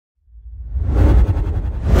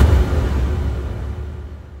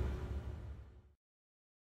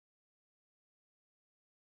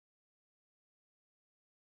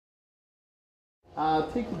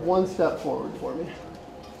Take one step forward for me.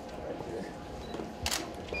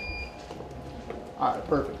 All right,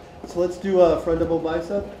 perfect. So let's do a front double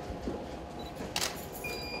bicep.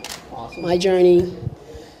 Awesome. My journey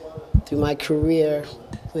through my career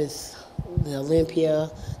with the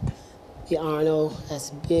Olympia, the Arnold,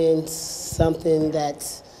 has been something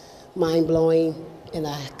that's mind-blowing, and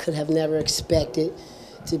I could have never expected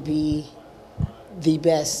to be the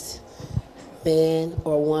best man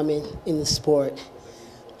or woman in the sport.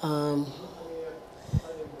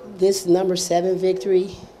 This number 7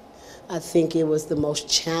 victory, I think it was the most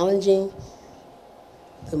challenging,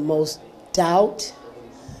 the most doubt,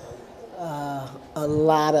 a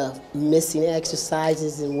lot of missing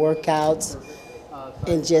exercises and workouts,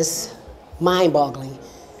 and just mind-boggling.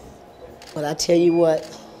 But I tell you what,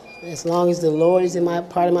 as long as the Lord is in my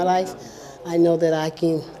part of my life, I know that I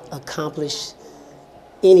can accomplish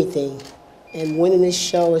anything. And winning this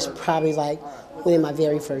show is probably like winning my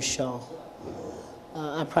very first show.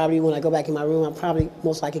 I probably, when I go back in my room, I'm probably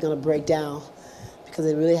most likely going to break down because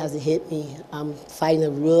it really hasn't hit me. I'm fighting a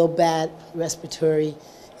real bad respiratory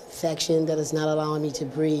infection that is not allowing me to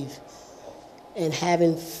breathe. And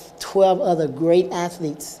having 12 other great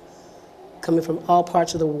athletes coming from all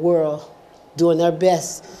parts of the world doing their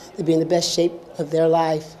best to be in the best shape of their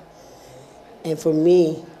life. And for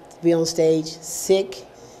me to be on stage sick,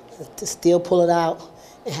 to still pull it out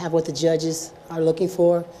and have what the judges are looking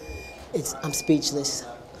for, I'm speechless.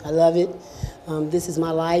 I love it. This is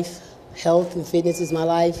my life. Health and fitness is my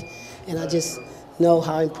life. And I just know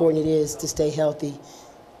how important it is to stay healthy.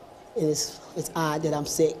 And it's odd that I'm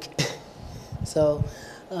sick. So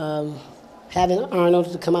having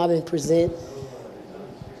Arnold to come out and present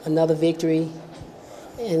another victory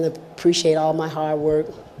and appreciate all my hard work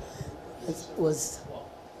was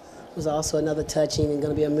also another touching and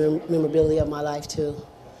going to be a memorability of my life too.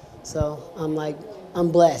 So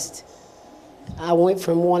I'm blessed. I went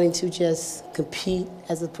from wanting to just compete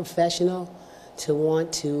as a professional to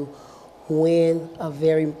want to win a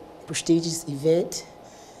very prestigious event,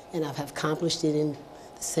 and I've accomplished it in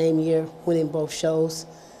the same year, winning both shows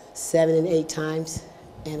 7 and 8 times.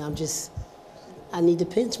 And I need to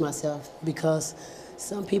pinch myself because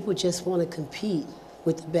some people just want to compete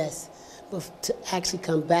with the best. But to actually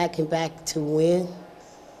come back to win,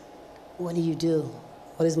 what do you do?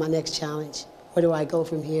 What is my next challenge? Where do I go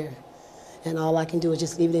from here? And all I can do is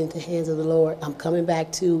just leave it in the hands of the Lord. I'm coming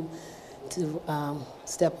back to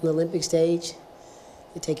step on the Olympic stage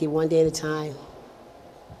and take it one day at a time.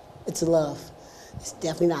 It's love. It's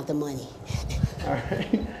definitely not the money. All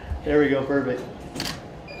right, there we go, perfect.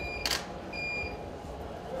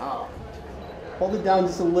 Hold it down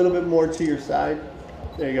just a little bit more to your side.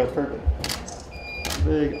 There you go, perfect.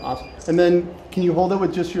 Big, awesome. And then can you hold it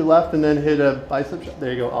with just your left and then hit a bicep shot?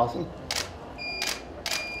 There you go, awesome.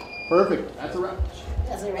 Perfect, that's a wrap.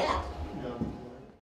 That's a wrap. Yeah.